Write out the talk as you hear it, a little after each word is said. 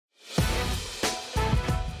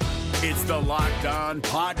It's the Locked On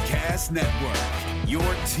Podcast Network, your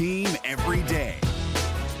team every day.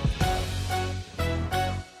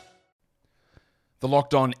 The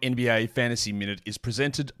Locked On NBA Fantasy Minute is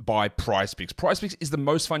presented by PrizePicks. PrizePicks is the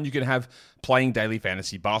most fun you can have playing daily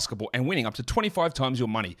fantasy basketball and winning up to 25 times your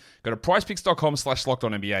money. Go to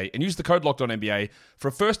prizepicks.com/LockedOnNBA and use the code LockedOnNBA for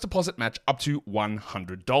a first deposit match up to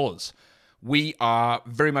 $100. We are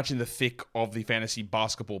very much in the thick of the fantasy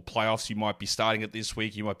basketball playoffs. You might be starting it this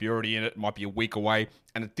week. You might be already in it. It might be a week away.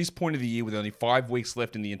 And at this point of the year, with only 5 weeks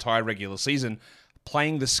left in the entire regular season,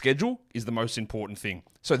 playing the schedule is the most important thing.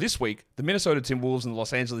 So this week, the Minnesota Timberwolves and the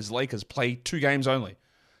Los Angeles Lakers play 2 games only.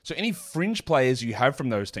 So any fringe players you have from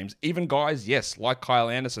those teams, even guys, yes, like Kyle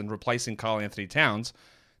Anderson replacing Karl Anthony Towns,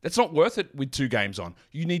 that's not worth it with 2 games on.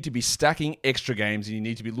 You need to be stacking extra games, and you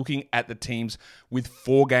need to be looking at the teams with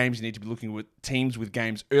 4 games. You need to be looking at teams with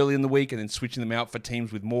games early in the week and then switching them out for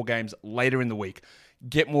teams with more games later in the week.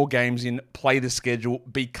 Get more games in, play the schedule,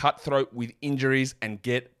 be cutthroat with injuries, and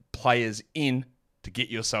get players in to get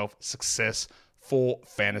yourself success for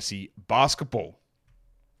fantasy basketball.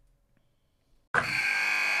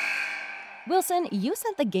 Wilson, you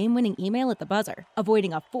sent the game-winning email at the buzzer,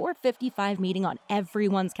 avoiding a 4:55 meeting on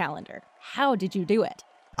everyone's calendar. How did you do it?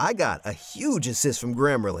 I got a huge assist from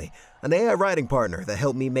Grammarly, an AI writing partner that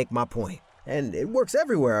helped me make my point. And it works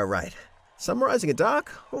everywhere I write. Summarizing a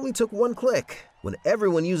doc only took 1 click. When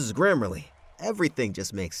everyone uses Grammarly, everything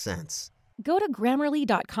just makes sense. Go to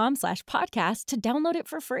Grammarly.com/podcast to download it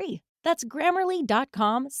for free. That's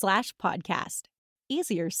Grammarly.com/podcast.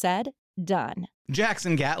 Easier said, done.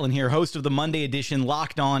 Jackson Gatlin here, host of the Monday edition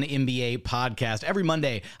Locked On NBA podcast. Every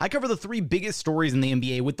Monday, I cover the 3 biggest stories in the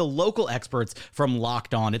NBA with the local experts from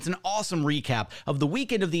Locked On. It's an awesome recap of the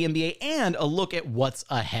weekend of the NBA and a look at what's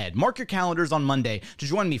ahead. Mark your calendars on Monday to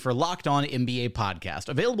join me for Locked On NBA podcast,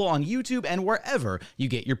 available on YouTube and wherever you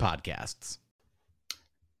get your podcasts.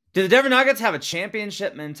 Do the Denver Nuggets have a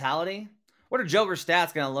championship mentality? What are Joker's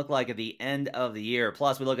stats going to look like at the end of the year?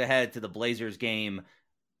 Plus, we look ahead to the Blazers game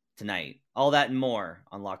tonight. All that and more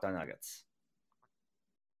on Locked On Nuggets.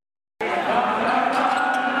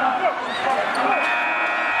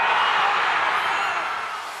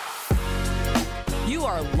 You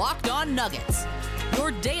are Locked On Nuggets,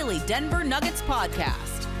 your daily Denver Nuggets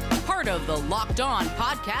podcast. Part of the Locked On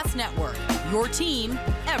Podcast Network, your team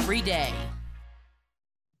every day.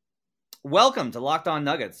 Welcome to Locked On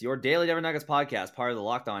Nuggets, your daily Denver Nuggets podcast, part of the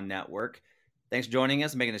Locked On Network. Thanks for joining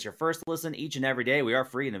us and making this your first listen each and every day. We are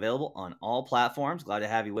free and available on all platforms. Glad to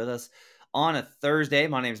have you with us on a Thursday.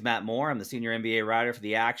 My name is Matt Moore. I'm the senior NBA writer for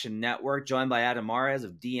the Action Network, joined by Adam Mares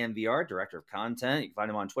of DNVR, director of content. You can find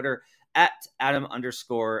him on Twitter at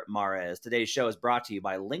Adam_Mares. Today's show is brought to you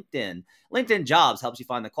by LinkedIn. LinkedIn Jobs helps you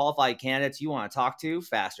find the qualified candidates you want to talk to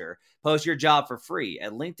faster. Post your job for free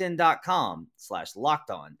at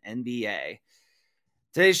linkedin.com/LockedOnNBA.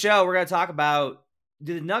 Today's show, we're going to talk about,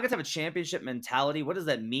 do the Nuggets have a championship mentality? What does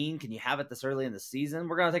that mean? Can you have it this early in the season?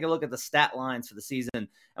 We're going to take a look at the stat lines for the season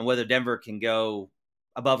and whether Denver can go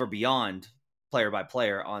above or beyond player by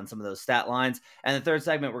player on some of those stat lines. And the third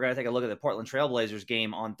segment, we're going to take a look at the Portland Trailblazers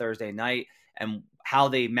game on Thursday night and how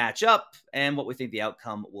they match up and what we think the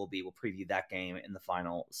outcome will be. We'll preview that game in the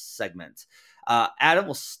final segment. Adam,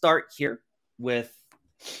 we'll start here with,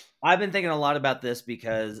 I've been thinking a lot about this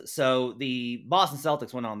because, so the Boston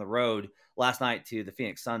Celtics went on the road last night to the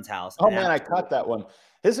Phoenix Suns house. Oh, man, I caught that one.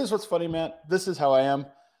 This is what's funny, Matt. This is how I am.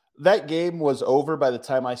 That game was over by the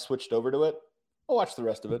time I switched over to it. I'll watch the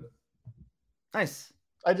rest of it. Nice.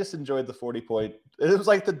 I just enjoyed the 40-point. It was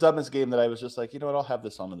like the dumbest game that I was just like, you know what, I'll have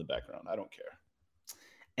this on in the background. I don't care.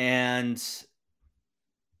 And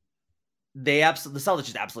the Celtics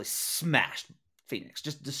just absolutely smashed Phoenix,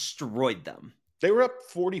 just destroyed them. They were up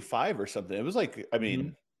 45 or something. It was like, I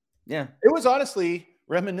mean, yeah, it was honestly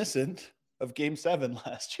reminiscent of Game 7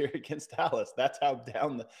 last year against Dallas. That's how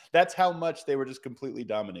much they were just completely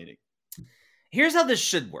dominating. Here's how this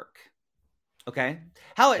should work. Okay.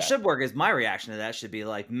 How it should work is my reaction to that should be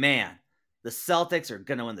like, man, the Celtics are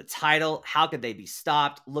going to win the title. How could they be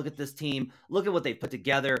stopped? Look at this team. Look at what they put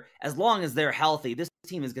together. As long as they're healthy, this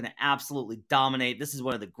team is going to absolutely dominate. This is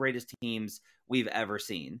one of the greatest teams we've ever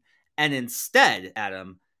seen. And instead,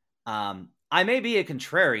 Adam, I may be a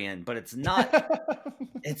contrarian, but it's not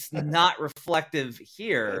reflective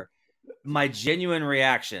here. My genuine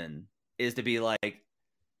reaction is to be like,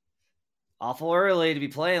 awful early to be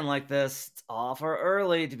playing like this. It's awful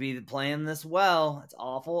early to be playing this well. It's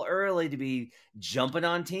awful early to be jumping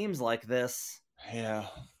on teams like this. Yeah.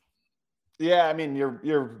 I mean,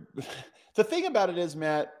 you're the thing about it is,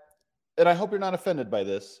 Matt, and I hope you're not offended by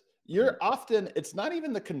this, you're often, it's not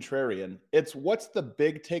even the contrarian. It's what's the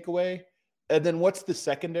big takeaway, and then what's the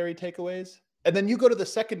secondary takeaways, and then you go to the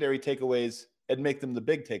secondary takeaways and make them the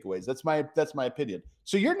big takeaways. That's my opinion.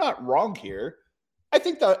 So you're not wrong here. I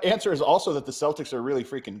think the answer is also that the Celtics are really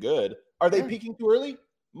freaking good. Are they peaking too early?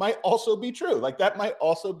 Might also be true. Like that might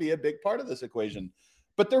also be a big part of this equation.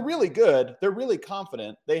 But they're really good. They're really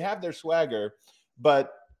confident. They have their swagger.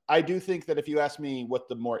 But I do think that if you ask me what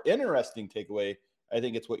the more interesting takeaway, I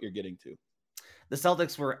think it's what you're getting to. The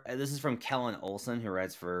Celtics were, this is from Kellen Olson, who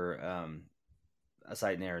writes for a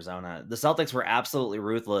site in Arizona. The Celtics were absolutely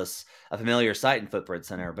ruthless, a familiar sight in Footprint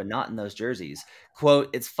Center, but not in those jerseys. Quote,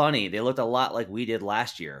 "It's funny. They looked a lot like we did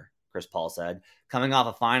last year," Chris Paul said. "Coming off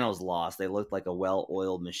a finals loss, they looked like a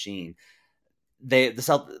well-oiled machine." The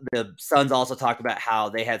Suns also talked about how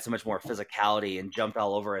they had so much more physicality and jumped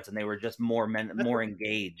all over it, and they were just more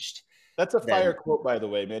engaged. That's a fire quote, by the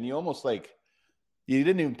way, man. You almost you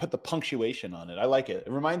didn't even put the punctuation on it. I like it.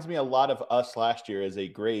 It reminds me a lot of us last year as a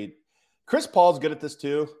great. Chris Paul's good at this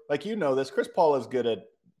too. Like, you know this. Chris Paul is good at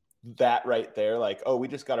that right there. Like, oh, we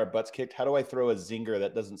just got our butts kicked. How do I throw a zinger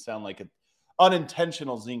that doesn't sound like an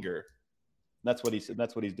unintentional zinger? That's what he said.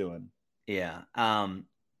 That's what he's doing. Yeah.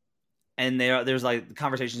 And there's like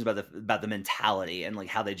conversations about the mentality and like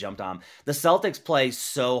how they jumped on. The Celtics play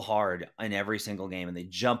so hard in every single game and they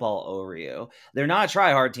jump all over you. They're not a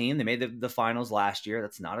try-hard team. They made the finals last year.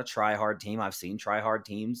 That's not a try-hard team. I've seen try-hard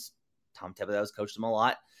teams. Tom Thibodeau's coached them a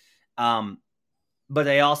lot. But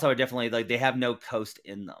they also are definitely like, they have no coast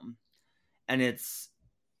in them. And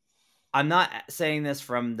I'm not saying this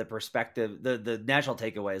from the perspective, the natural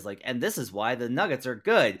takeaway is like, and this is why the Nuggets are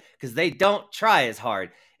good, because they don't try as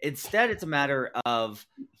hard. Instead, it's a matter of,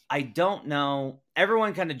 I don't know.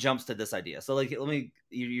 Everyone kind of jumps to this idea. So like,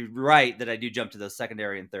 you're right that I do jump to those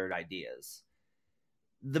secondary and third ideas.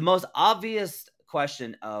 The most obvious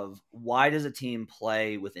question of why does a team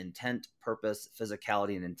play with intent, purpose,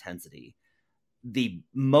 physicality, and intensity? The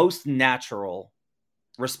most natural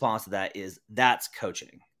response to that is that's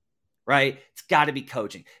coaching, right? It's got to be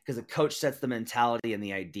coaching because the coach sets the mentality and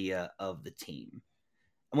the idea of the team.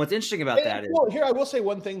 And what's interesting about that is... Here, I will say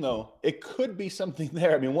one thing, though. It could be something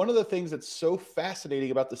there. I mean, one of the things that's so fascinating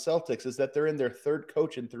about the Celtics is that they're in their third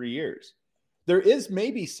coach in 3 years. There is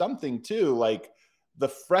maybe something, too, like the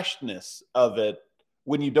freshness of it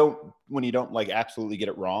when you don't like absolutely get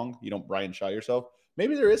it wrong. You don't Brian Shaw yourself.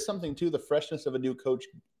 Maybe there is something, too. The freshness of a new coach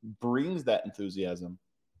brings that enthusiasm.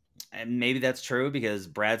 And maybe that's true because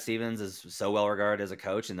Brad Stevens is so well regarded as a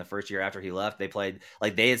coach. In the first year after he left, they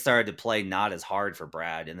had started to play not as hard for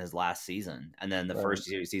Brad in his last season. And then the first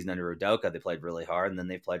season under Udoka, they played really hard. And then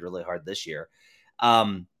they played really hard this year.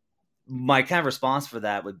 My kind of response for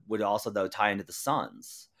that would also, though, tie into the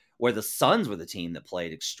Suns, where the Suns were the team that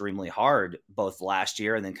played extremely hard both last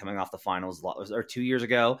year and then coming off the finals or 2 years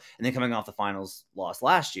ago and then coming off the finals loss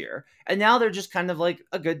last year. And now they're just kind of like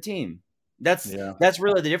a good team. That's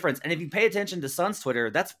really the difference. And if you pay attention to Suns Twitter,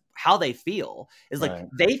 that's how they feel. Is like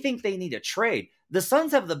They think they need a trade. The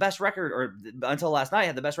Suns have the best record, or until last night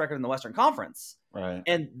had the best record in the Western Conference. Right.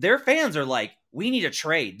 And their fans are like, we need a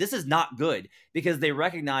trade. This is not good, because they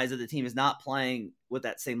recognize that the team is not playing with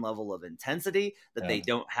that same level of intensity, that they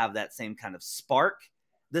don't have that same kind of spark,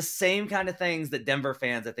 the same kind of things that Denver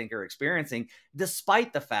fans, I think, are experiencing,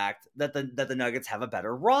 despite the fact that the Nuggets have a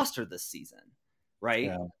better roster this season. Right.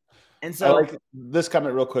 Yeah. And so, I like this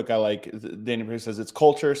comment real quick. I like Danny Bruce says it's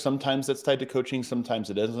culture. Sometimes it's tied to coaching. Sometimes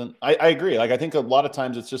it isn't. I agree. Like, I think a lot of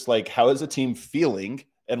times it's just like, how is a team feeling?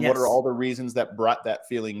 And what are all the reasons that brought that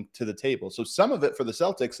feeling to the table? So some of it for the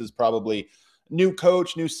Celtics is probably new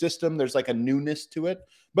coach, new system. There's like a newness to it.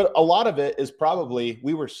 But a lot of it is probably,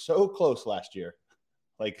 we were so close last year.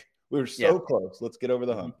 Like, we were so close. Let's get over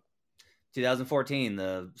the hump. 2014,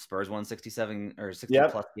 the Spurs won 67 or 60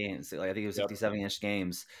 plus games. Like, I think it was 67-ish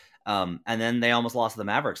games. And then they almost lost to the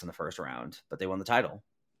Mavericks in the first round, but they won the title.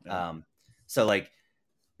 So like,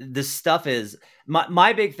 this stuff is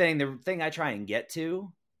my big thing. The thing I try and get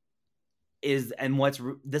to is, and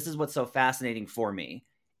this is what's so fascinating for me,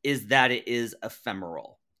 is that it is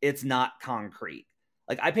ephemeral. It's not concrete.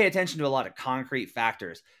 Like, I pay attention to a lot of concrete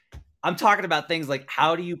factors. I'm talking about things like,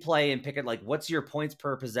 how do you play and pick it? Like, what's your points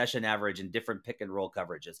per possession average in different pick and roll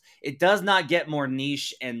coverages? It does not get more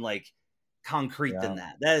niche and like concrete than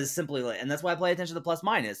that. That is simply like, and that's why I pay attention to the plus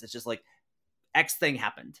minus. It's just like, X thing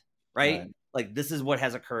happened, right? Like, this is what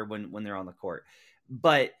has occurred when they're on the court.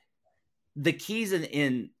 But the keys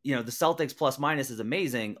in the Celtics plus minus is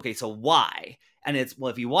amazing. Okay, so why? And it's,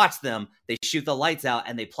 well, if you watch them, they shoot the lights out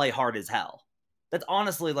and they play hard as hell. That's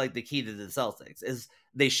honestly like the key to the Celtics, is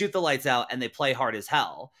they shoot the lights out and they play hard as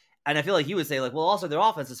hell. And I feel like you would say, like, well, also their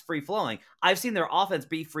offense is free flowing. I've seen their offense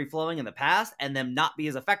be free flowing in the past and them not be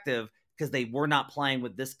as effective because they were not playing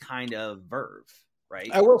with this kind of verve, right?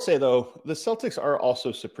 I will say, though, the Celtics are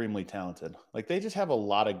also supremely talented. Like, they just have a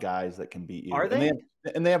lot of guys that can beat you. Are they?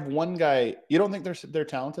 And they have one guy. You don't think they're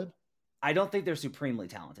talented? I don't think they're supremely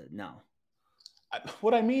talented, no.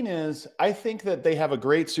 What I mean is, I think that they have a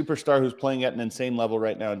great superstar who's playing at an insane level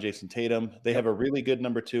right now in Jason Tatum. They have a really good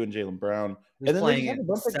number 2 in Jaylen Brown. Who's playing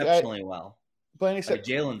exceptionally well.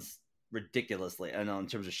 Jalen's ridiculously, I know, in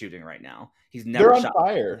terms of shooting right now. He's never shot. They're on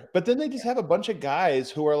fire. But then they just have a bunch of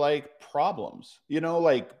guys who are like problems.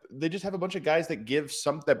 Like they just have a bunch of guys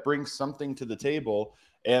that bring something to the table.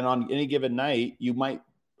 And on any given night, you might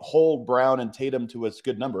hold Brown and Tatum to a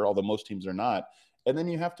good number, although most teams are not. And then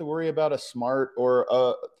you have to worry about a Smart or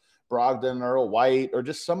a Brogdon or a White or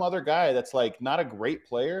just some other guy that's like not a great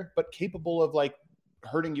player, but capable of like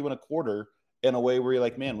hurting you in a quarter in a way where you're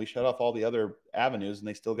like, man, we shut off all the other avenues and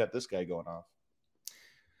they still got this guy going off.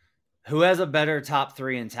 Who has a better top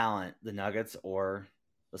 3 in talent, the Nuggets or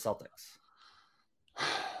the Celtics?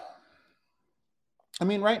 I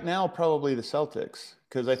mean, right now, probably the Celtics,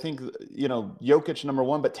 because I think, Jokic number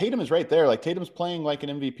 1, but Tatum is right there. Like, Tatum's playing like an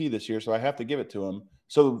MVP this year, so I have to give it to him.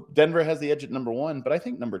 So Denver has the edge at number 1, but I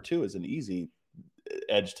think number 2 is an easy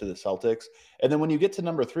edge to the Celtics. And then when you get to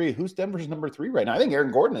number 3, who's Denver's number 3 right now? I think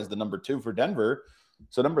Aaron Gordon is the number 2 for Denver.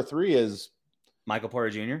 So number 3 is Michael Porter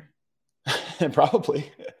Jr.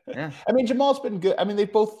 Probably. Yeah. I mean, Jamal's been good. I mean, they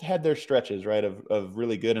both had their stretches, right, of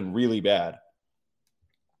really good and really bad.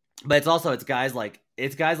 But it's guys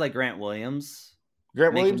like Grant Williams.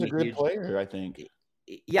 Grant Williams is a good player, I think.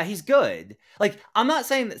 Yeah, he's good. Like, I'm not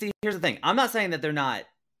saying that. See, here's the thing. I'm not saying that they're not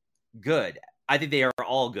good. I think they are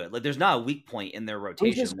all good. Like, there's not a weak point in their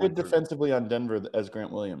rotation. Who's just good defensively on Denver as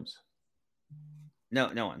Grant Williams? No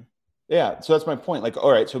one. Yeah, so that's my point. Like,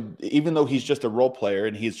 all right, so even though he's just a role player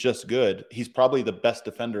and he's just good, he's probably the best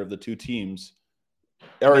defender of the two teams,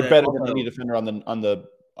 or better than any defender on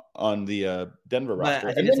the Denver roster.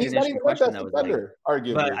 I think it's an interesting question,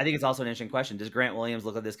 arguably. But I think it's also an interesting question. Does Grant Williams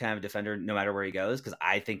look like this kind of defender no matter where he goes? Because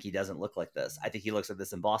I think he doesn't look like this. I think he looks like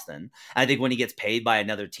this in Boston. I think when he gets paid by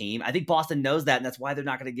another team, I think Boston knows that, and that's why they're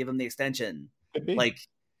not going to give him the extension. Could be. Like,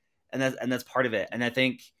 and that's part of it. And I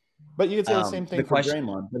think, but you could say the same thing for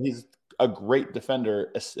Draymond. But he's a great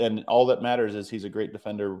defender, and all that matters is he's a great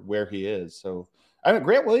defender where he is. So. I mean,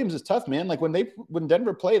 Grant Williams is tough, man. Like when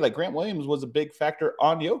Denver played, like Grant Williams was a big factor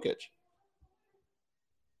on Jokic.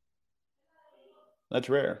 That's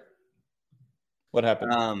rare. What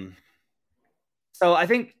happened? So I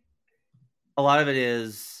think a lot of it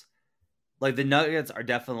is like the Nuggets are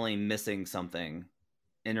definitely missing something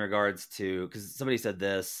in regards to, because somebody said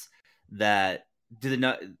this, that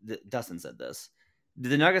Dustin said this. Do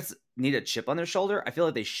the Nuggets need a chip on their shoulder? I feel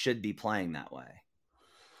like they should be playing that way.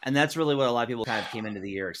 And that's really what a lot of people kind of came into the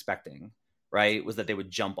year expecting, right? Was that they would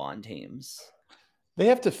jump on teams. They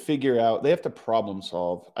have to figure out, they have to problem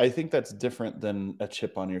solve. I think that's different than a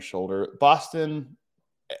chip on your shoulder. Boston,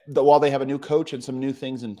 while they have a new coach and some new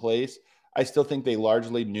things in place, I still think they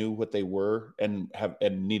largely knew what they were and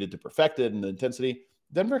needed to perfect it and the intensity.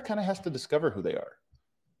 Denver kind of has to discover who they are.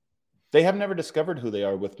 They have never discovered who they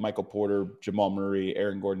are with Michael Porter, Jamal Murray,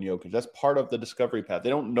 Aaron Gordon, Jokic. That's part of the discovery path. They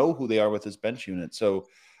don't know who they are with this bench unit. So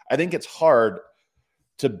I think it's hard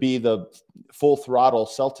to be the full throttle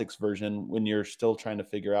Celtics version when you're still trying to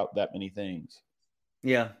figure out that many things.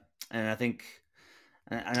 Yeah. And I think,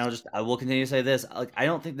 and I will continue to say this, like, I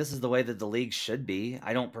don't think this is the way that the league should be.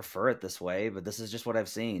 I don't prefer it this way, but this is just what I've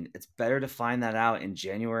seen. It's better to find that out in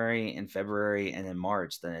January, in February, and in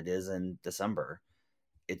March than it is in December.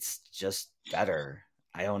 It's just better.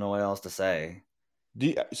 I don't know what else to say.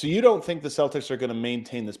 So you don't think the Celtics are going to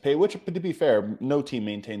maintain this pace, which, to be fair, no team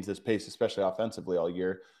maintains this pace, especially offensively all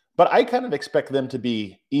year. But I kind of expect them to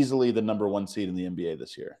be easily the number 1 seed in the NBA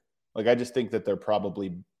this year. Like, I just think that they're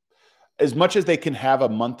probably, as much as they can have a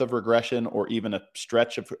month of regression or even a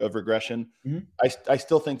stretch of regression, I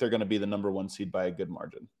still think they're going to be the number 1 seed by a good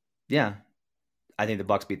margin. Yeah. I think the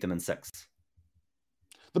Bucks beat them in 6.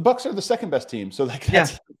 The Bucks are the second best team, so like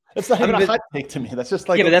that's not even a hot take to me. That's just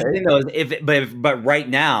like, but that's the thing though. But right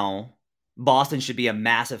now, Boston should be a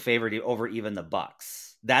massive favorite over even the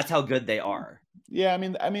Bucks. That's how good they are. Yeah,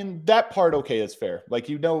 I mean that part. Okay, is fair. Like,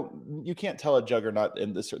 you can't tell a juggernaut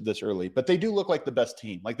in this early, but they do look like the best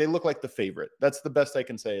team. Like, they look like the favorite. That's the best I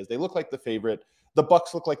can say. Is they look like the favorite. The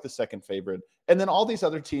Bucks look like the second favorite, and then all these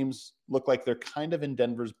other teams look like they're kind of in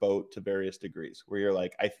Denver's boat to various degrees. Where you're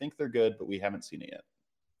like, I think they're good, but we haven't seen it yet.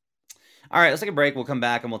 All right, let's take a break. We'll come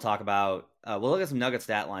back and we'll talk about we'll look at some Nugget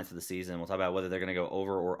stat lines for the season. We'll talk about whether they're going to go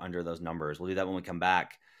over or under those numbers. We'll do that when we come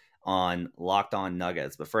back. on Locked On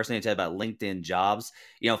Nuggets. But first, I need to tell you about LinkedIn Jobs.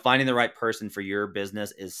 Finding the right person for your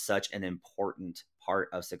business is such an important part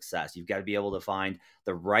of success. You've got to be able to find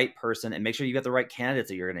the right person and make sure you got the right candidates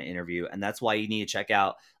that you're going to interview. And that's why you need to check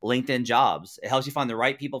out LinkedIn Jobs. It helps you find the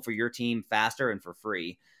right people for your team faster and for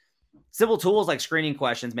free. Simple tools like screening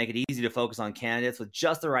questions make it easy to focus on candidates with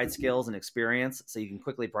just the right skills and experience so you can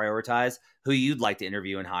quickly prioritize who you'd like to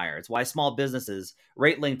interview and hire. It's why small businesses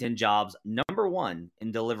rate LinkedIn Jobs #1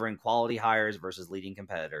 in delivering quality hires versus leading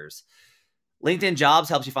competitors. LinkedIn Jobs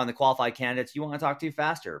helps you find the qualified candidates you want to talk to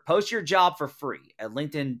faster. Post your job for free at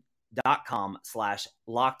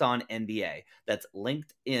LinkedIn.com/LockedOnNBA. That's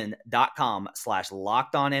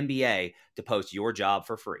LinkedIn.com/LockedOnNBA to post your job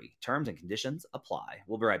for free. Terms and conditions apply.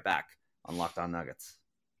 We'll be right back on Locked On Nuggets.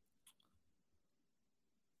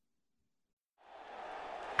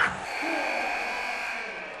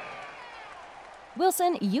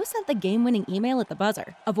 Wilson, you sent the game-winning email at the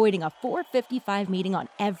buzzer, avoiding a 4:55 meeting on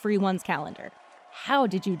everyone's calendar. How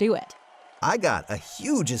did you do it? I got a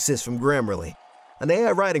huge assist from Grammarly, an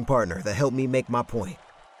AI writing partner that helped me make my point.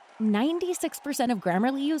 96% of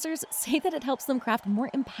Grammarly users say that it helps them craft more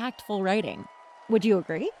impactful writing. Would you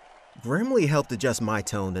agree? Grammarly helped adjust my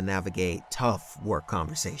tone to navigate tough work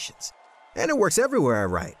conversations. And it works everywhere I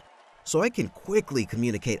write, so I can quickly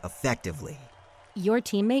communicate effectively. Your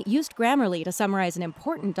teammate used Grammarly to summarize an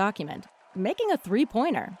important document, making a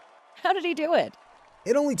 3-pointer. How did he do it?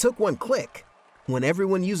 It only took one click. When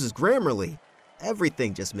everyone uses Grammarly,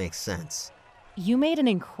 everything just makes sense. You made an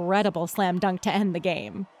incredible slam dunk to end the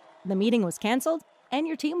game. The meeting was canceled, and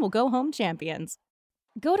your team will go home champions.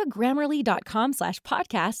 Go to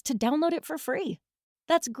Grammarly.com/podcast to download it for free.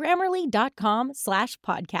 That's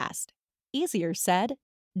Grammarly.com/podcast. Easier said,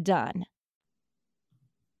 done.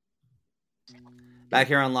 Back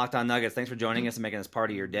here on Locked On Nuggets, thanks for joining us and making us part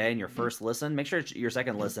of your day and your first listen. Make sure your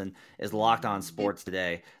second listen is Locked On Sports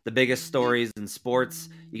Today. The biggest stories in sports.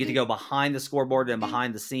 You get to go behind the scoreboard and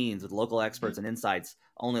behind the scenes with local experts and insights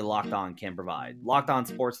only Locked On can provide. Locked On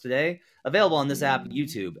Sports Today, available on this app,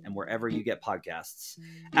 YouTube, and wherever you get podcasts.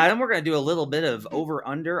 Adam, we're going to do a little bit of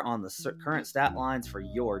over-under on the current stat lines for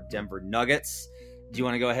your Denver Nuggets. Do you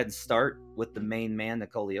want to go ahead and start with the main man,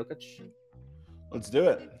 Nikola Jokic? Let's do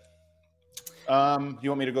it. You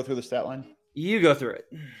want me to go through the stat line? You go through it.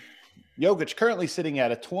 Jokic currently sitting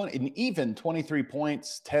at an even 23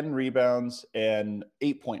 points, 10 rebounds, and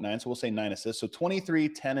 8.9. So we'll say 9 assists. So 23,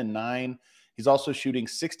 10, and 9. He's also shooting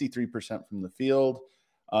 63% from the field,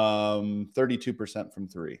 32% from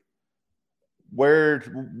three.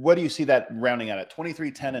 What do you see that rounding out at?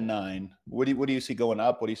 23, 10, and 9. What do you see going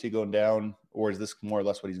up? What do you see going down? Or is this more or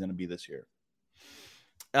less what he's going to be this year?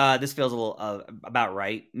 This feels a little about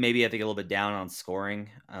right. Maybe I think a little bit down on scoring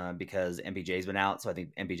because MPJ's been out. So I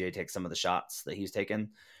think MPJ takes some of the shots that he's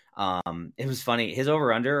taken. It was funny. His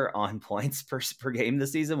over-under on points per game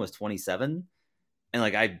this season was 27. And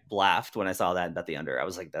I laughed when I saw that and bet the under. I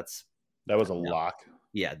was like, that was a lock.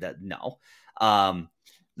 Yeah, no.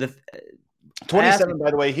 27, by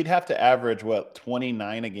the way, he'd have to average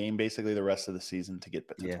 29 a game basically the rest of the season to get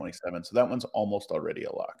to 27. So that one's almost already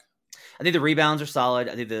a lock. I think the rebounds are solid.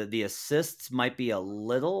 I think the assists might be a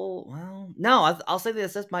little, I'll say the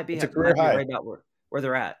assists might be right about where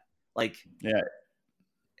they're at.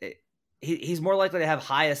 He's more likely to have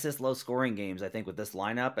high assist, low scoring games, I think, with this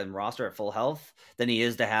lineup and roster at full health than he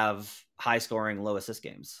is to have high scoring, low assist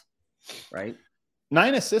games. Right.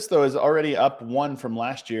 9 assists, though, is already up 1 from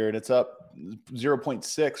last year, and it's up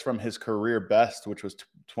 0.6 from his career best, which was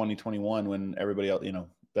 2021 when everybody else,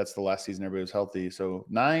 that's the last season everybody was healthy. So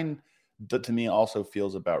 9 to me also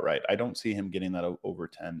feels about right. I don't see him getting that over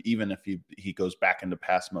 10, even if he goes back into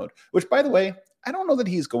pass mode, which, by the way, I don't know that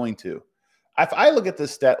he's going to. If I look at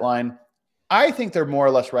this stat line, I think they're more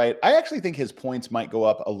or less right. I actually think his points might go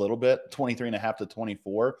up a little bit, 23.5 to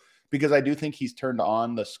 24, because I do think he's turned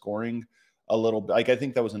on the scoring a little bit. I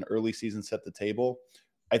think that was an early season set the table.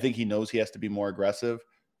 I think he knows he has to be more aggressive.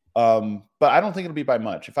 But I don't think it'll be by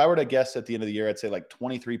much. If I were to guess at the end of the year, I'd say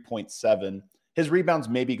 23.7. His rebounds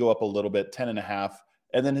maybe go up a little bit, 10.5.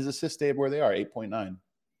 And then his assists stay where they are, 8.9.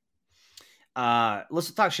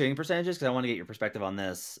 Let's talk shooting percentages because I want to get your perspective on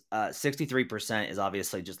this. 63% is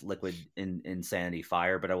obviously just liquid insanity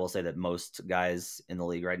fire, but I will say that most guys in the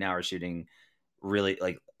league right now are shooting really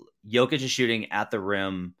Jokic is shooting at the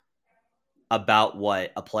rim about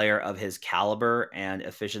what a player of his caliber and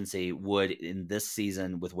efficiency would in this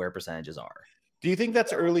season with where percentages are. Do you think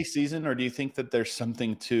that's early season, or do you think that there's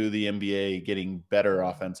something to the NBA getting better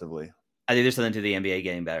offensively? I think there's something to the NBA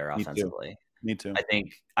getting better offensively. Me too.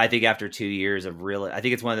 I think after 2 years of I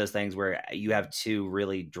think it's one of those things where you have 2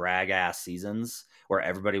 really drag ass seasons where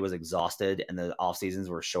everybody was exhausted and the off seasons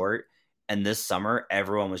were short. And this summer,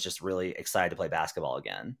 everyone was just really excited to play basketball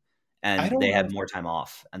again. And they had more time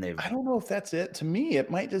off. And I don't know if that's it. To me, it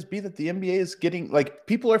might just be that the NBA is getting, like,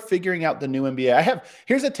 people are figuring out the new NBA.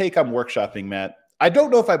 Here's a take I'm workshopping, Matt. I don't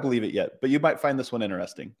know if I believe it yet, but you might find this one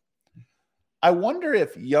interesting. I wonder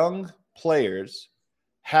if young players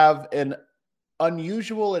have an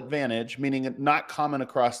unusual advantage, meaning not common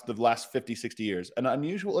across the last 50, 60 years, an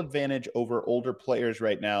unusual advantage over older players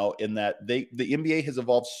right now, in that the NBA has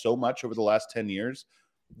evolved so much over the last 10 years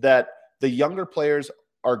that the younger players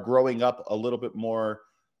are growing up a little bit more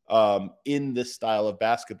in this style of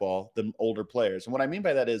basketball than older players. And what I mean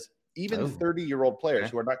by that is even 30-year-old players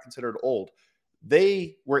who are not considered old,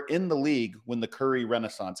 they were in the league when the Curry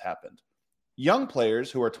Renaissance happened. Young players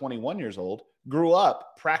who are 21 years old grew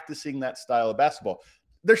up practicing that style of basketball.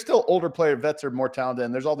 There's still older player vets are more talented,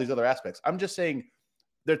 and there's all these other aspects. I'm just saying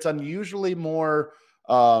that's unusually more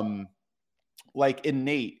like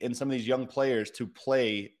innate in some of these young players to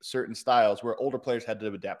play certain styles where older players had to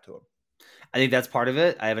adapt to them. I think that's part of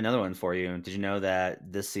it. I have another one for you. Did you know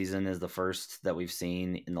that this season is the first that we've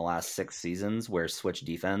seen in the last 6 seasons where switch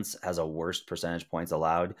defense has a worse percentage points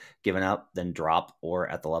allowed given up than drop or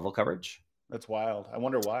at the level coverage? That's wild. I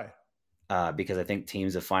wonder why. Because I think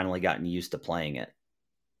teams have finally gotten used to playing it.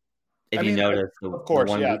 If you notice,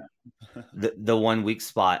 the one weak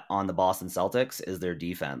spot on the Boston Celtics is their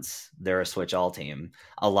defense. They're a switch all team.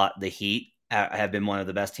 The Heat have been one of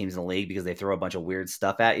the best teams in the league because they throw a bunch of weird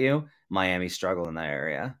stuff at you. Miami struggled in that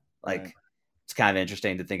area. It's kind of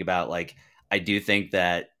interesting to think about. Like, I do think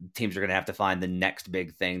that teams are going to have to find the next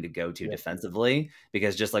big thing to go to defensively,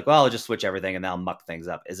 because just like, well, I'll just switch everything and now muck things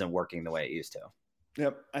up isn't working the way it used to.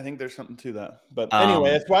 Yep. I think there's something to that. But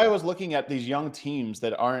anyway, that's why I was looking at these young teams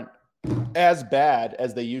that aren't as bad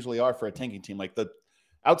as they usually are for a tanking team. Like, the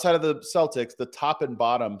outside of the Celtics, the top and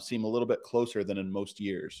bottom seem a little bit closer than in most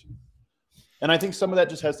years. And I think some of that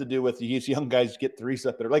just has to do with these young guys get threes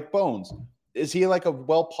up there. Like Bones, is he like a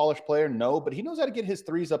well-polished player? No, but he knows how to get his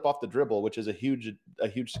threes up off the dribble, which is a huge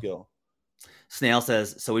skill. Snail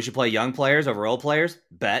says, so we should play young players over old players?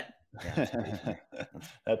 Bet. Yeah,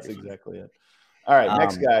 that's exactly it. All right,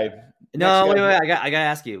 next guy. Wait. I got to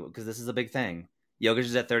ask you, because this is a big thing. Jokic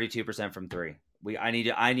is at 32% from three. I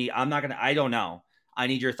don't know. I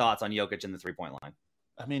need your thoughts on Jokic in the 3-point line.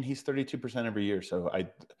 I mean, he's 32% every year, so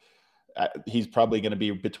he's probably going to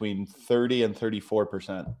be between 30 and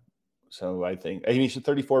 34%. So I think he's a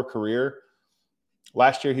 34 career.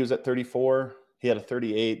 Last year he was at 34. He had a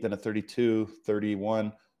 38, then a 32,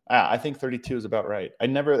 31. I think 32 is about right.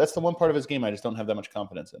 That's the one part of his game I just don't have that much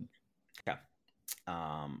confidence in. Okay.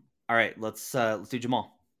 All right, let's do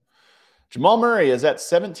Jamal. Jamal Murray is at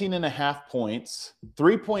 17.5 points,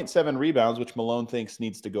 3.7 rebounds, which Malone thinks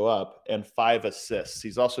needs to go up, and 5 assists.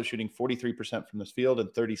 He's also shooting 43% from this field and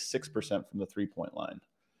 36% from the 3-point line.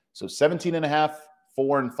 So 17.5,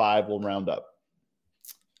 4 and 5 will round up.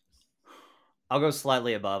 I'll go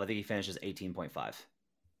slightly above. I think he finishes 18.5.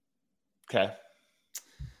 Okay.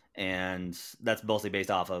 And that's mostly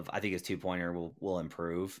based off of, I think his 2-pointer will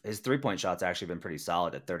improve. His 3-point shot's actually been pretty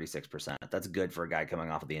solid at 36%. That's good for a guy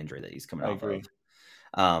coming off of the injury that he's coming off of.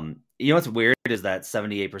 You know what's weird is that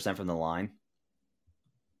 78% from the line.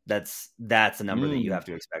 That's a number that you have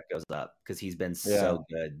to expect goes up, because he's been so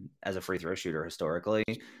good as a free throw shooter historically.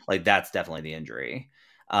 Like, that's definitely the injury.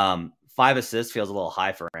 5 assists feels a little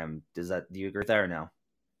high for him. Do you agree with that or no?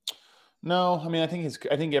 No, I mean, I think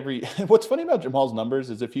what's funny about Jamal's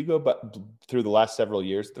numbers is if you go through the last several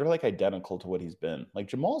years, they're like identical to what he's been. Like,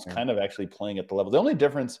 Jamal's kind of actually playing at the level. The only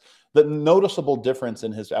difference, the noticeable difference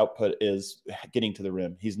in his output is getting to the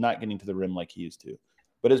rim. He's not getting to the rim like he used to,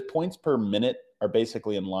 but his points per minute are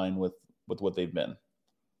basically in line with what they've been.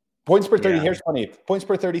 Points per 30, here's funny. Points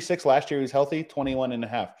per 36 last year, he was healthy,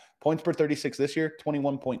 21.5. Points per 36 this year,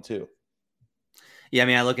 21.2. Yeah, I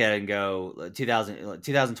mean, I look at it and go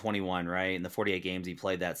 2021, right? In the 48 games he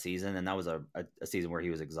played that season, and that was a season where he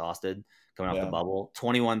was exhausted coming off the bubble.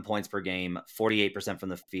 21 points per game, 48% from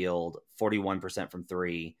the field, 41% from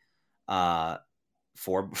three, 4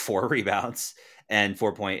 rebounds, and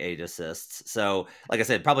 4.8 assists. So, like I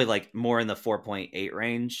said, probably like more in the 4.8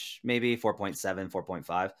 range, maybe 4.7,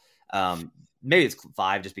 4.5. Maybe it's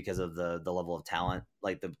 5 just because of the level of talent,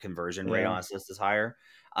 like the conversion rate on assists is higher.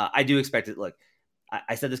 I do expect it. Look,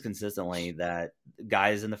 I said this consistently, that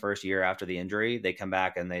guys in the first year after the injury, they come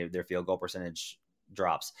back and their field goal percentage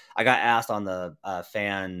drops. I got asked on the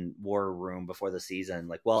fan war room before the season,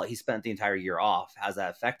 like, well, he spent the entire year off. How's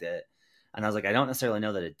that affect it? And I was like, I don't necessarily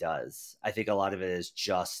know that it does. I think a lot of it is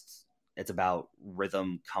just, it's about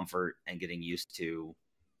rhythm, comfort, and getting used to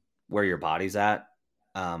where your body's at.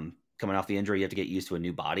 Coming off the injury, you have to get used to a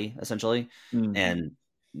new body, essentially. Mm. And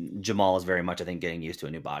Jamal is very much, I think, getting used to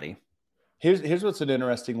a new body. Here's what's an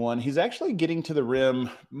interesting one. He's actually getting to the rim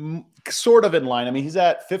sort of in line. I mean, he's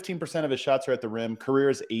at 15% of his shots are at the rim. Career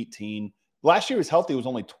is 18. Last year he was healthy. It was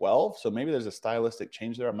only 12. So maybe there's a stylistic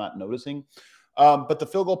change there I'm not noticing. But the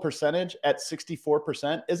field goal percentage at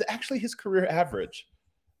 64% is actually his career average.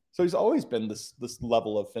 So he's always been this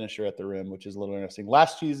level of finisher at the rim, which is a little interesting.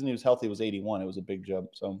 Last season he was healthy. It was 81. It was a big jump.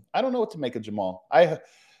 So I don't know what to make of Jamal.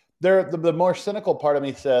 The more cynical part of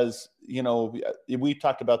me says, we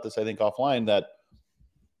talked about this, I think, offline, that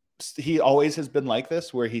he always has been like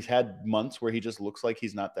this, where he's had months where he just looks like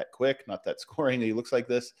he's not that quick, not that scoring. He looks like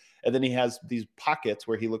this. And then he has these pockets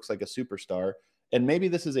where he looks like a superstar. And maybe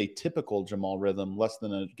this is a typical Jamal rhythm, less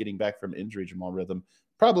than a getting back from injury Jamal rhythm.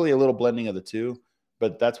 Probably a little blending of the two,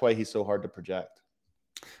 but that's why he's so hard to project.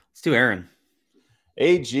 Let's do Aaron.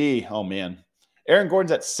 AG, oh man. Aaron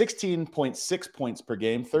Gordon's at 16.6 points per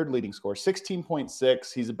game, third leading scorer,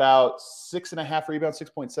 16.6. He's about 6.5 rebounds,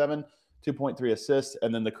 6.7, 2.3 assists.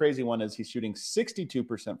 And then the crazy one is he's shooting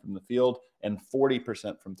 62% from the field and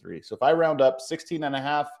 40% from three. So if I round up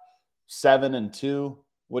 16.5, 7 and 2,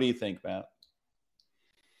 what do you think, Matt?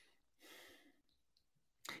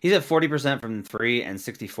 He's at 40% from three and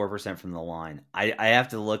 64% from the line. I have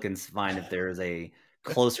to look and find if there is a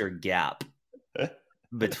closer gap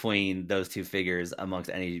between those two figures amongst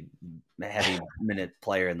any heavy minute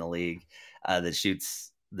player in the league that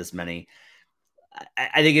shoots this many.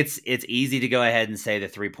 I think it's easy to go ahead and say the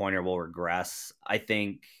 3-pointer will regress. I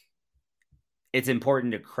think it's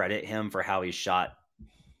important to credit him for how he shot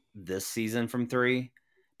this season from three,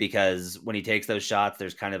 because when he takes those shots,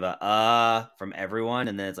 there's kind of a from everyone,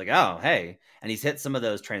 and then it's like, oh, hey. And he's hit some of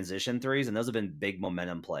those transition threes, and those have been big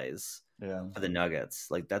momentum plays. Yeah. For the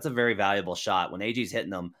Nuggets. Like, that's a very valuable shot when AG's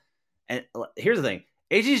hitting them. And here's the thing.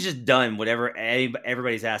 AG's just done whatever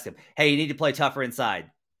everybody's asked him. Hey, you need to play tougher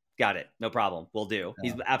inside. Got it. No problem. We'll do.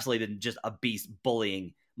 Yeah. He's absolutely been just a beast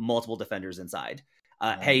bullying multiple defenders inside.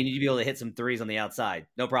 Hey, you need to be able to hit some threes on the outside.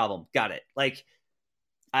 No problem. Got it. Like,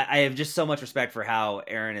 I have just so much respect for how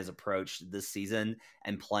Aaron has approached this season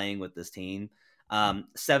and playing with this team.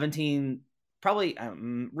 17 probably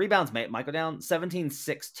rebounds might go down.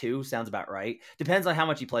 17-6-2 sounds about right. Depends on how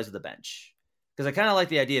much he plays with the bench. Because I kind of like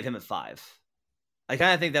the idea of him at 5. I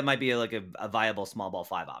kind of think that might be like a viable small ball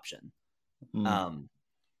 5 option.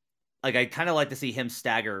 Like, I kind of like to see him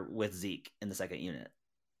stagger with Zeke in the second unit.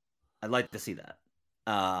 I'd like to see that.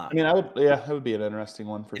 That would be an interesting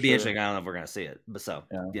one for sure. It'd be interesting. I don't know if we're going to see it, but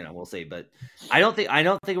we'll see. But I don't think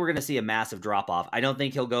we're going to see a massive drop off. I don't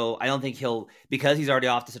think he'll because he's already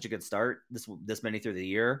off to such a good start this many through the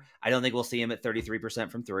year. I don't think we'll see him at 33%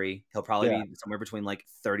 from three. He'll probably be somewhere between like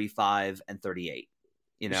 35 and 38.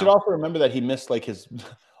 You should also remember that he missed like his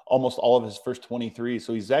almost all of his first 23,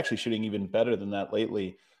 so he's actually shooting even better than that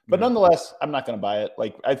lately. But nonetheless, I'm not going to buy it.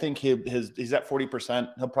 Like, I think he's at 40%.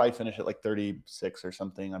 He'll probably finish at like 36 or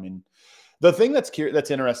something. I mean, the thing that's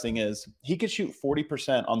interesting is he could shoot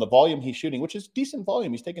 40% on the volume he's shooting, which is decent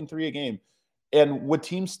volume. He's taking 3 a game. And would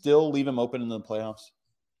teams still leave him open in the playoffs?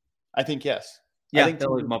 I think yes. Yeah, I think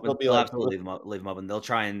they'll leave him open. They'll absolutely leave him open. They'll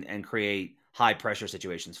try and create high pressure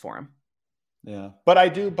situations for him. Yeah, but I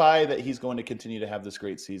do buy that he's going to continue to have this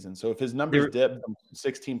great season. So if his numbers dip from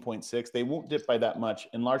 16.6, they won't dip by that much,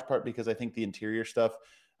 in large part because I think the interior stuff,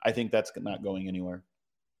 I think that's not going anywhere.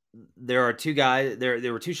 There are 2 guys.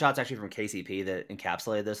 There were 2 shots actually from KCP that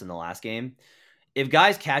encapsulated this in the last game. If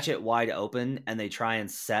guys catch it wide open and they try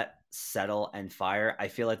and settle, and fire, I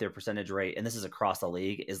feel like their percentage rate, and this is across the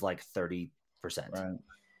league, is like 30%. Right.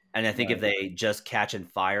 And I think if they just catch and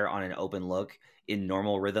fire on an open look in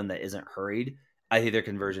normal rhythm that isn't hurried, I think their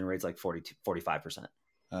conversion rate's like 45%.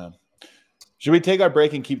 Should we take our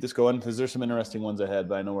break and keep this going? Because there's some interesting ones ahead,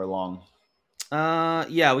 but I know we're long.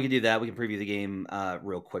 Yeah, we can do that. We can preview the game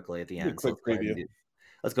real quickly at the end. Quick preview.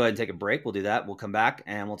 Let's go ahead and take a break. We'll do that. We'll come back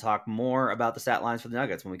and we'll talk more about the stat lines for the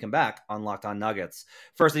Nuggets when we come back on Locked On Nuggets.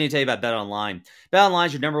 First, I need to tell you about BetOnline. BetOnline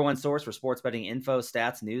is your number one source for sports betting info,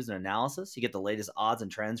 stats, news, and analysis. You get the latest odds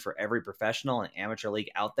and trends for every professional and amateur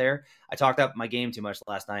league out there. I talked up my game too much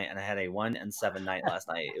last night, and I had a 1-7 night last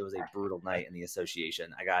night. It was a brutal night in the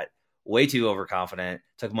association. I got way too overconfident,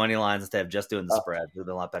 took money lines instead of just doing the spread. We've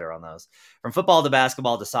been a lot better on those. From football to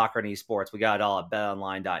basketball to soccer and esports, we got it all at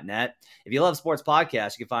betonline.net. If you love sports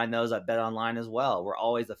podcasts, you can find those at BetOnline as well. We're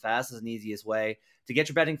always the fastest and easiest way to get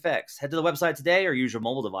your betting fix. Head to the website today or use your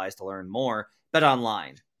mobile device to learn more.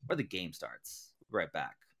 BetOnline, where the game starts. We'll be right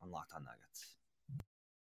back on Locked On Nuggets.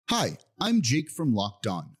 Hi, I'm Jake from Locked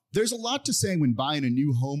On. There's a lot to say when buying a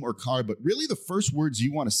new home or car, but really the first words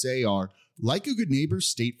you want to say are, Like a good neighbor,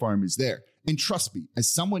 State Farm is there. And trust me,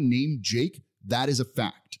 as someone named Jake, that is a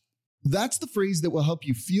fact. That's the phrase that will help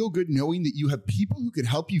you feel good knowing that you have people who could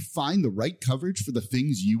help you find the right coverage for the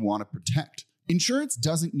things you want to protect. Insurance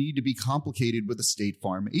doesn't need to be complicated with a State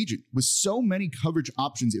Farm agent. With so many coverage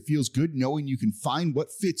options, it feels good knowing you can find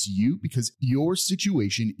what fits you because your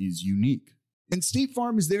situation is unique. And State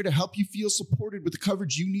Farm is there to help you feel supported with the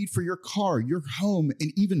coverage you need for your car, your home,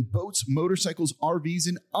 and even boats, motorcycles, RVs,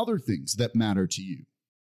 and other things that matter to you.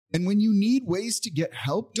 And when you need ways to get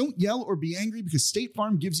help, don't yell or be angry because State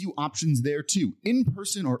Farm gives you options there too, in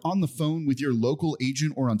person or on the phone with your local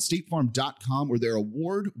agent or on statefarm.com or their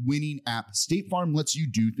award-winning app. State Farm lets you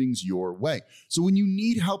do things your way. So when you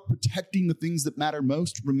need help protecting the things that matter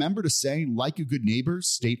most, remember to say, like a good neighbor,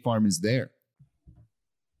 State Farm is there.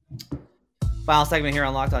 Final segment here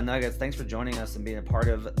on Locked On Nuggets. Thanks for joining us and being a part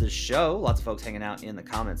of the show. Lots of folks hanging out in the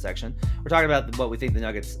comment section. We're talking about what we think the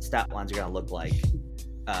Nuggets stat lines are going to look like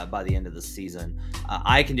by the end of the season.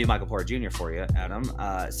 I can do Michael Porter Jr. for you, Adam.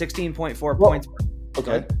 16.4 points.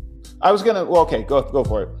 Okay. I was going to, okay, go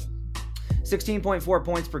for it. 16.4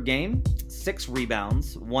 points per game, 6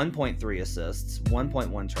 rebounds, 1.3 assists,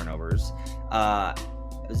 1.1 turnovers,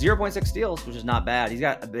 0.6 steals, which is not bad. He's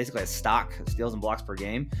got basically a stock of steals and blocks per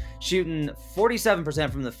game. Shooting 47%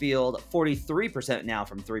 from the field, 43% now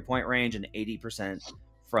from three-point range, and 80%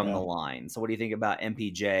 from the line. So what do you think about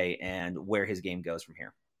MPJ and where his game goes from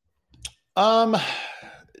here?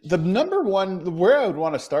 The number one, where I would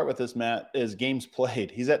want to start with this, Matt, is games played.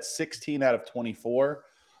 He's at 16 out of 24.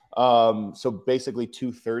 So basically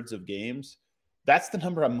 2/3 of games. That's the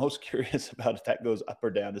number I'm most curious about if that goes up or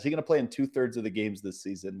down. Is he going to play in 2/3 of the games this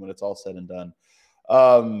season when it's all said and done?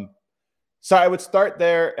 So I would start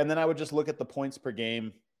there, and then I would just look at the points per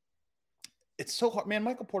game. It's so hard. Man,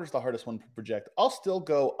 Michael Porter's the hardest one to project. I'll still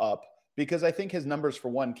go up because I think his numbers, for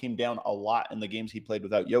one, came down a lot in the games he played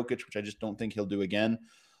without Jokic, which I just don't think he'll do again.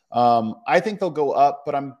 I think they'll go up,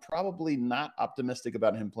 but I'm probably not optimistic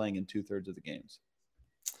about him playing in 2/3 of the games.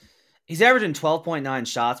 He's averaging 12.9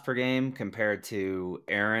 shots per game compared to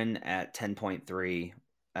Aaron at 10.3,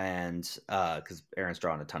 and because Aaron's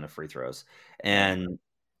drawing a ton of free throws, and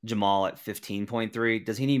Jamal at 15.3.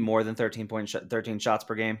 Does he need more than 13 shots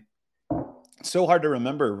per game? So hard to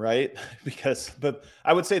remember, right? But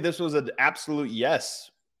I would say this was an absolute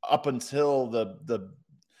yes up until the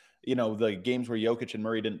games where Jokic and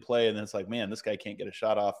Murray didn't play, and then it's like, man, this guy can't get a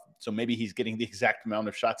shot off. So maybe he's getting the exact amount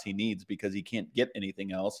of shots he needs because he can't get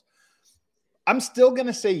anything else. I'm still going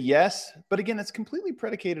to say yes, but again, it's completely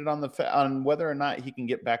predicated on whether or not he can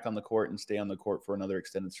get back on the court and stay on the court for another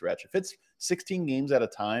extended stretch. If it's 16 games at a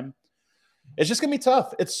time, it's just going to be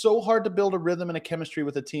tough. It's so hard to build a rhythm and a chemistry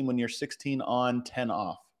with a team when you're 16 on, 10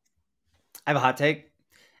 off. I have a hot take.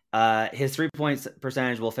 His 3-point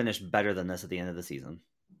percentage will finish better than this at the end of the season.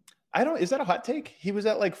 Is that a hot take? He was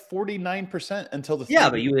at like 49% until the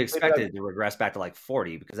but you would expect it to regress back to like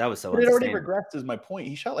 40 because that was so. But it already regressed, is my point.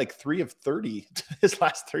 He shot like 3 of 30 his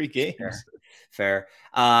last 3 games. Fair.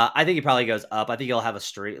 I think he probably goes up. I think he'll have a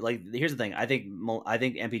streak. Like, here's the thing. I think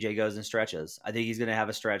MPJ goes in stretches. I think he's going to have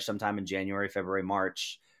a stretch sometime in January, February,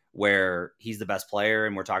 March, where he's the best player,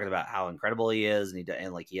 and we're talking about how incredible he is, and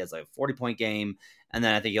he has like a 40-point game, and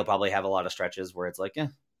then I think he'll probably have a lot of stretches where it's like,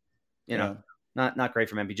 Not great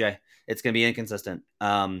from MPJ. It's going to be inconsistent.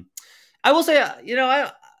 I will say,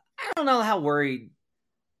 I don't know how worried.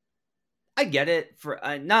 I get it.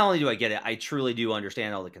 Not only do I get it, I truly do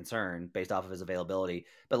understand all the concern based off of his availability.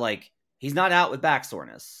 But like, he's not out with back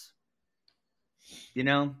soreness.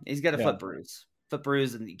 He's got a foot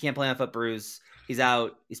bruise, and he can't play on a foot bruise. He's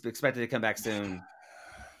out. He's expected to come back soon.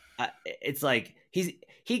 It's like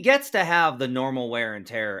he gets to have the normal wear and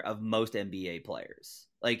tear of most NBA players.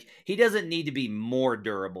 Like, he doesn't need to be more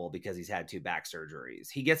durable because he's had 2 back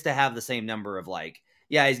surgeries. He gets to have the same number of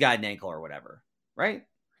he's got an ankle or whatever, right?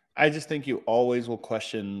 I just think you always will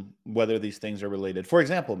question whether these things are related. For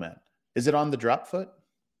example, Matt, is it on the drop foot,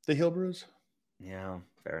 the heel bruise? Yeah,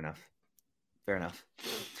 fair enough.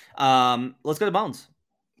 Let's go to Bones.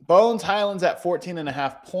 Bones Highland's at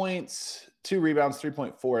 14.5 points, 2 rebounds,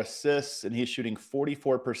 3.4 assists, and he's shooting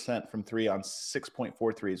 44% from 3 on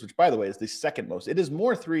 6.4 threes, which, by the way, is the second most. It is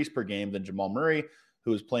more threes per game than Jamal Murray,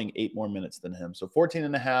 who is playing 8 more minutes than him. So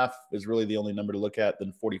 14.5 is really the only number to look at,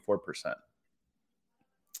 than 44%.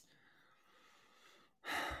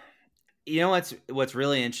 What's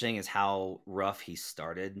really interesting is how rough he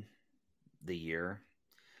started the year,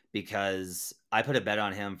 because I put a bet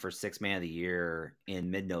on him for 6th man of the year in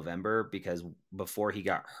mid-November, because before he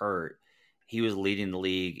got hurt, he was leading the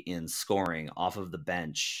league in scoring off of the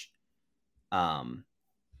bench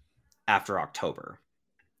after October.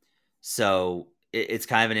 So it's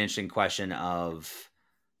kind of an interesting question of,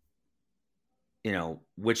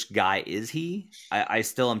 which guy is he? I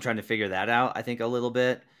still am trying to figure that out, I think, a little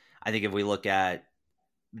bit. I think if we look at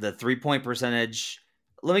the 3-point percentage,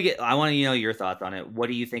 I want to know your thoughts on it. What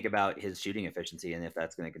do you think about his shooting efficiency and if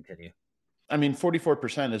that's going to continue? I mean,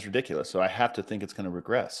 44% is ridiculous. So I have to think it's going to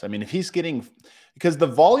regress. I mean, if he's because the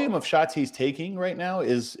volume of shots he's taking right now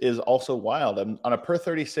is also wild. On a per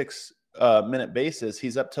 36 minute basis,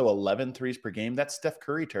 he's up to 11 threes per game. That's Steph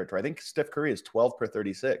Curry territory. I think Steph Curry is 12 per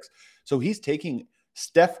 36. So he's taking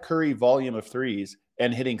Steph Curry volume of threes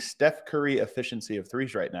and hitting Steph Curry efficiency of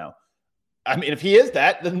threes right now. I mean, if he is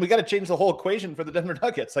that, then we got to change the whole equation for the Denver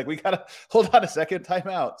Nuggets. Like, we got to hold on a second,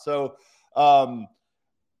 timeout. So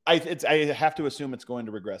I have to assume it's going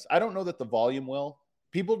to regress. I don't know that the volume will.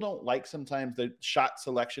 People don't like sometimes the shot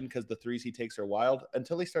selection because the threes he takes are wild.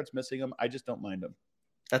 Until he starts missing them, I just don't mind them.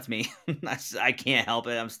 That's me. I can't help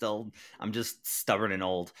it. I'm just stubborn and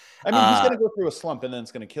old. I mean, he's going to go through a slump and then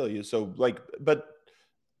it's going to kill you. So but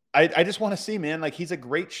I just want to see, man, like, he's a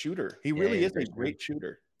great shooter. He really is a great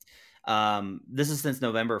shooter. This is since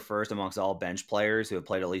November 1st amongst all bench players who have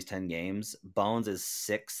played at least 10 games. Bones is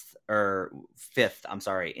fifth,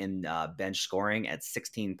 in bench scoring at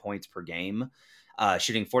 16 points per game,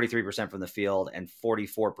 shooting 43% from the field and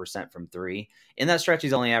 44% from three. In that stretch,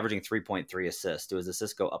 he's only averaging 3.3 assists. Do his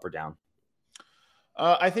assists go up or down?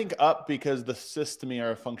 I think up, because the assists to me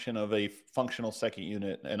are a function of a functional second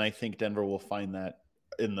unit, and I think Denver will find that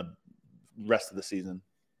in the rest of the season.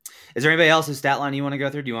 Is there anybody else whose stat line you want to go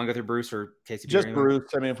through? Do you want to go through Bruce or KCP? Just Bruce.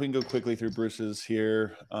 I mean, if we can go quickly through Bruce's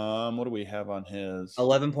here. What do we have on his?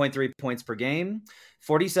 11.3 points per game,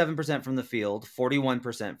 47% from the field,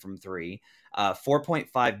 41% from three,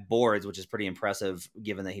 4.5 boards, which is pretty impressive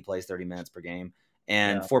given that he plays 30 minutes per game,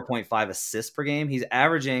 and 4.5 assists per game. He's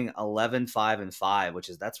averaging 11, 5, and 5,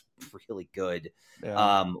 that's really good. Yeah.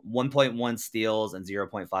 1.1 steals and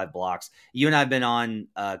 0.5 blocks. You and I have been on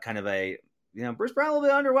kind of a, Bruce Brown a little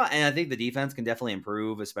bit underwhelmed, and I think the defense can definitely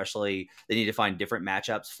improve, especially they need to find different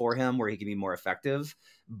matchups for him where he can be more effective.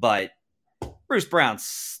 But Bruce Brown's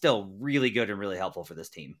still really good and really helpful for this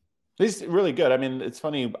team. He's really good. I mean, it's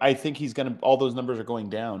funny. I think all those numbers are going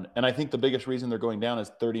down. And I think the biggest reason they're going down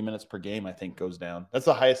is 30 minutes per game, I think, goes down. That's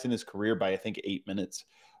the highest in his career by, I think, 8 minutes.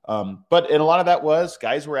 But a lot of that was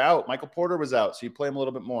guys were out. Michael Porter was out, so you play him a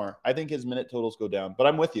little bit more. I think his minute totals go down. But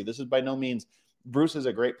I'm with you. This is by no means – Bruce is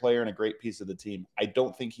a great player and a great piece of the team. I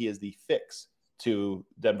don't think he is the fix to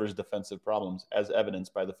Denver's defensive problems, as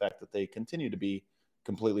evidenced by the fact that they continue to be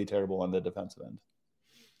completely terrible on the defensive end.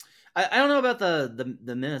 I don't know about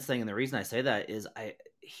the minutes thing, and the reason I say that is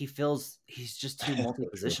he feels he's just too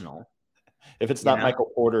multi-positional. If it's not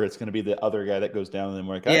Michael Porter, it's going to be the other guy that goes down, and then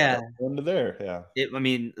we're like, into there.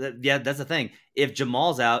 Yeah. That's the thing. If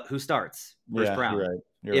Jamal's out, who starts? Bruce Brown. You're right.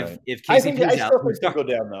 You're right. If KCP's out, who starts? Go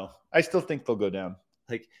down though. I still think they'll go down.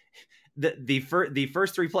 Like the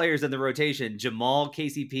first three players in the rotation, Jamal,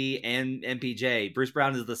 KCP, and MPJ. Bruce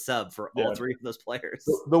Brown is the sub for all three of those players.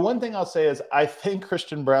 The one thing I'll say is I think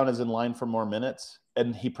Christian Brown is in line for more minutes,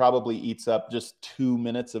 and he probably eats up just 2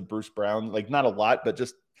 minutes of Bruce Brown. Like, not a lot, but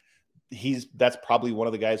just that's probably one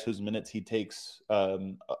of the guys whose minutes he takes,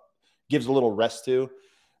 gives a little rest to.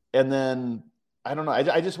 And then I don't know.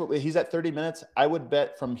 He's at 30 minutes. I would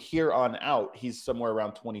bet from here on out, he's somewhere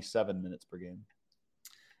around 27 minutes per game.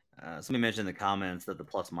 Somebody mentioned in the comments that the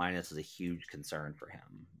plus minus is a huge concern for him.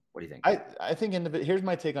 What do you think? I think here's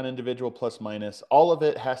my take on individual plus minus. All of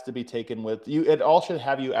it has to be taken with you. It all should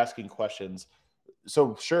have you asking questions.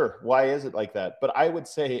 So sure, why is it like that? But I would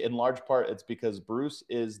say in large part, it's because Bruce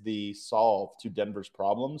is the solve to Denver's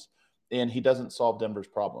problems, and he doesn't solve Denver's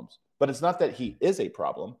problems. But it's not that he is a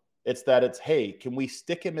problem. It's that hey, can we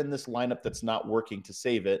stick him in this lineup that's not working to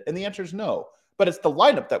save it? And the answer is no. But it's the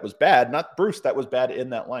lineup that was bad, not Bruce that was bad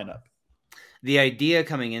in that lineup. The idea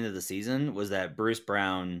coming into the season was that Bruce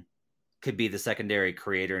Brown could be the secondary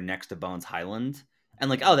creator next to Bones Highland. And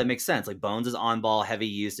that makes sense. Like, Bones is on ball, heavy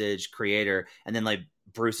usage, creator. And then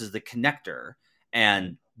Bruce is the connector.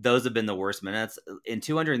 And those have been the worst minutes. In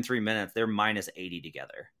 203 minutes, they're minus 80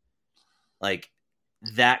 together.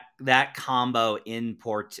 That combo in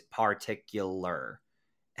particular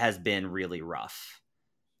has been really rough,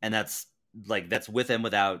 and that's with and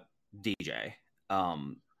without DJ.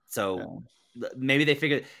 Maybe they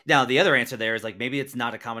figured. Now the other answer there is maybe it's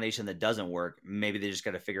not a combination that doesn't work. Maybe they just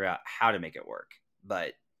got to figure out how to make it work.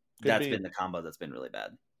 But that's been the combo that's been really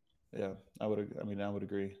bad. Yeah, I would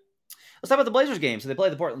agree. Let's talk about the Blazers game. So they play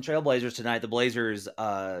the Portland Trail Blazers tonight. The Blazers,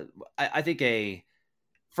 I think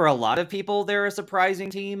for a lot of people, they're a surprising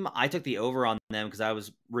team. I took the over on them because I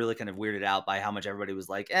was really kind of weirded out by how much everybody was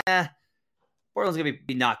like, Portland's going to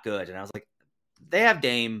be not good. And I was like, they have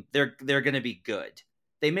Dame. They're going to be good.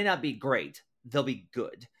 They may not be great. They'll be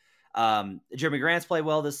good. Jeremy Grant's played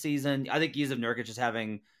well this season. I think Jusuf Nurkic is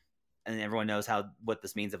having, and everyone knows what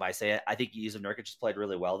this means if I say it, I think Jusuf Nurkic has played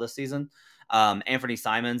really well this season. Anthony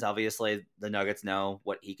Simons, obviously, the Nuggets know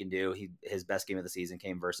what he can do. His best game of the season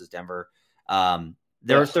came versus Denver.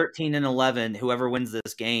 They're 13-11. Whoever wins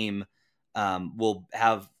this game will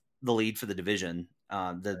have the lead for the division.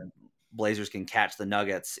 The Blazers can catch the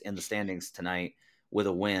Nuggets in the standings tonight with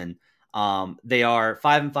a win. They are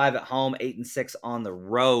 5-5 at home, 8-6 on the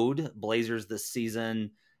road. Blazers this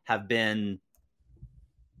season have been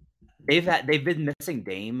they've been missing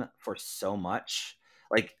Dame for so much.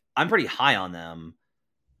 Like, I'm pretty high on them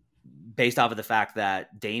based off of the fact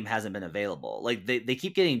that Dame hasn't been available. Like, they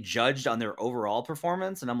keep getting judged on their overall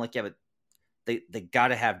performance, and I'm like, yeah, but they got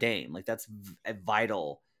to have Dame. Like, that's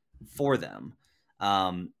vital for them.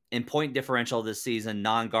 In point differential this season,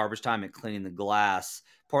 non-garbage time and cleaning the glass,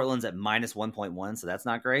 Portland's at minus 1.1, so that's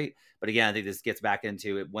not great. But again, I think this gets back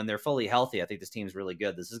into it. When they're fully healthy, I think this team's really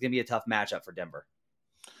good. This is going to be a tough matchup for Denver.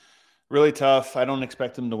 Really tough. I don't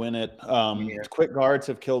expect them to win it. Quick guards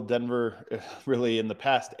have killed Denver really in the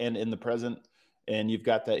past and in the present, and you've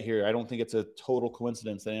got that here. I don't think it's a total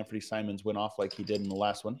coincidence that Anthony Simons went off like he did in the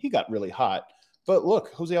last one. He got really hot. But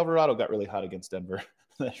look, Jose Alvarado got really hot against Denver.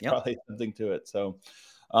 There's probably something to it. So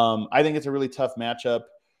I think it's a really tough matchup.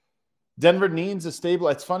 Denver needs a stable.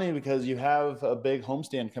 It's funny because you have a big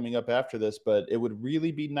homestand coming up after this, but it would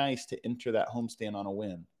really be nice to enter that homestand on a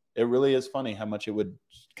win. It really is funny how much it would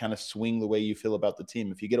kind of swing the way you feel about the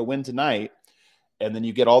team. If you get a win tonight and then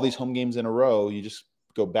you get all these home games in a row, you just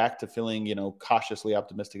go back to feeling, cautiously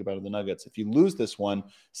optimistic about the Nuggets. If you lose this one,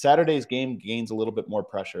 Saturday's game gains a little bit more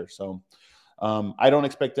pressure. So I don't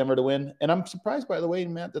expect Denver to win. And I'm surprised, by the way,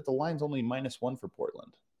 Matt, that the line's only -1 for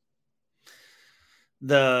Portland.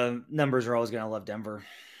 The numbers are always going to love Denver.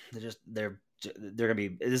 They're going to be,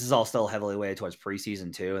 this is all still heavily weighted towards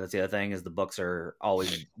preseason too. And that's the other thing is the books are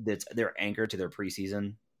always, they're anchored to their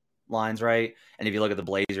preseason lines. Right. And if you look at the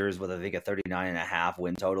Blazers with, I think, a 39.5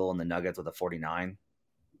 win total and the Nuggets with a 49,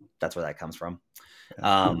 that's where that comes from.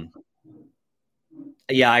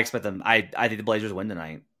 Yeah, I expect them. I think the Blazers win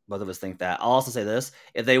tonight. Both of us think that. I'll also say this.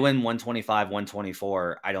 If they win 125,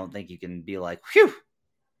 124, I don't think you can be like, whew.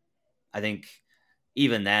 I think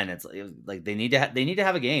even then it's like they need to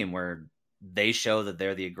have a game where they show that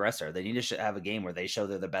they're the aggressor. They need to have a game where they show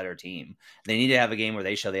they're the better team. They need to have a game where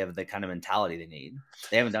they show they have the kind of mentality they need.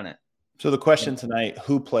 They haven't done it. So the question tonight,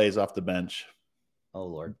 who plays off the bench? Oh,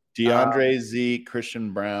 Lord. DeAndre, Zeke,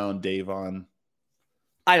 Christian Brown, Davon.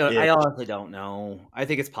 I honestly don't know. I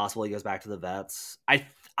think it's possible he goes back to the vets. I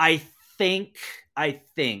think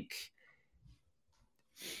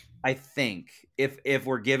if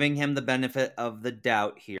we're giving him the benefit of the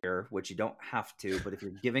doubt here, which you don't have to, but if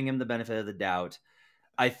you're giving him the benefit of the doubt,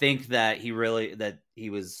 I think that he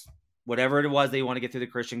was whatever it was they want to get through, the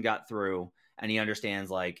Christian got through, and he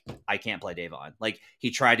understands, like, I can't play Davon. Like,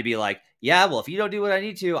 he tried to be like, yeah, well, if you don't do what I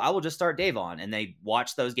need to, I will just start Davon. And they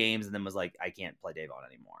watched those games and then was like, I can't play Davon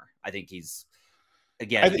anymore. I think he's,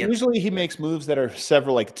 again, usually he makes moves that are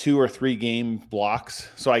several, like 2 or 3 game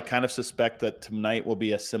blocks. So I kind of suspect that tonight will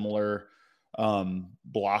be a similar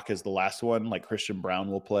block as the last one. Like Christian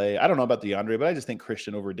Brown will play. I don't know about DeAndre, but I just think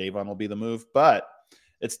Christian over Davon will be the move. But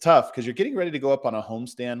it's tough because you're getting ready to go up on a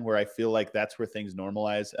homestand where I feel like that's where things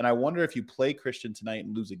normalize. And I wonder if you play Christian tonight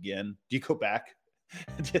and lose again, do you go back?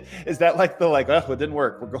 Is that like oh, it didn't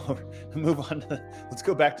work. We're going to move on. Let's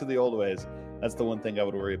go back to the old ways. That's the one thing I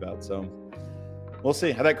would worry about. So we'll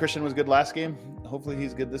see. I thought Christian was good last game. Hopefully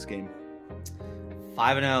he's good this game.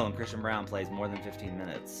 5-0, and Christian Brown plays more than 15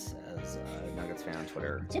 minutes as a Nuggets fan on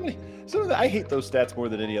Twitter. Some of that, I hate those stats more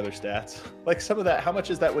than any other stats. Like some of that, how much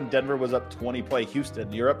is that when Denver was up 20, play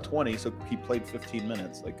Houston? You're up 20, so he played 15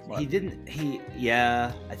 minutes. Like, come on. I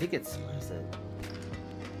think it's, what is it?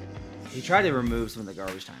 He tried to remove some of the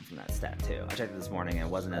garbage time from that stat too. I checked it this morning and it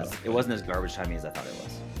wasn't as garbage timey as I thought it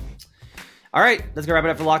was. All right, let's go wrap it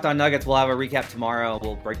up for Locked On Nuggets. We'll have a recap tomorrow.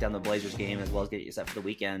 We'll break down the Blazers game as well as get you set for the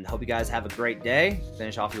weekend. Hope you guys have a great day.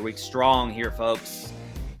 Finish off your week strong here, folks.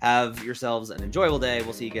 Have yourselves an enjoyable day.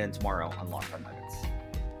 We'll see you again tomorrow on Locked On Nuggets.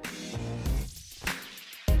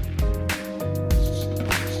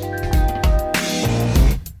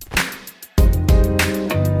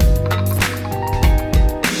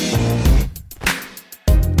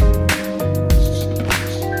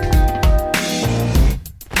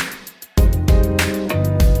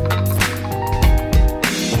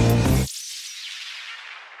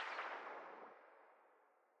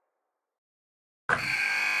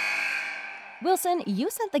 Wilson,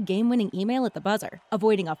 you sent the game-winning email at the buzzer,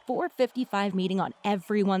 avoiding a 4:55 meeting on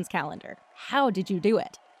everyone's calendar. How did you do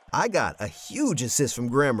it? I got a huge assist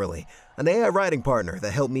from Grammarly, an AI writing partner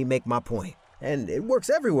that helped me make my point. And it works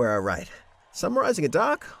everywhere I write. Summarizing a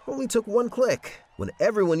doc only took one click. When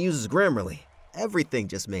everyone uses Grammarly, everything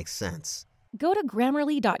just makes sense. Go to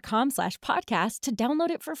Grammarly.com/podcast to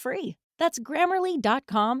download it for free. That's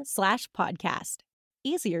Grammarly.com/podcast.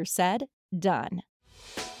 Easier said, done.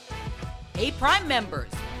 Hey, Prime members,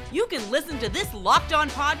 you can listen to this Locked On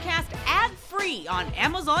podcast ad-free on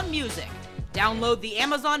Amazon Music. Download the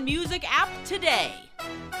Amazon Music app today.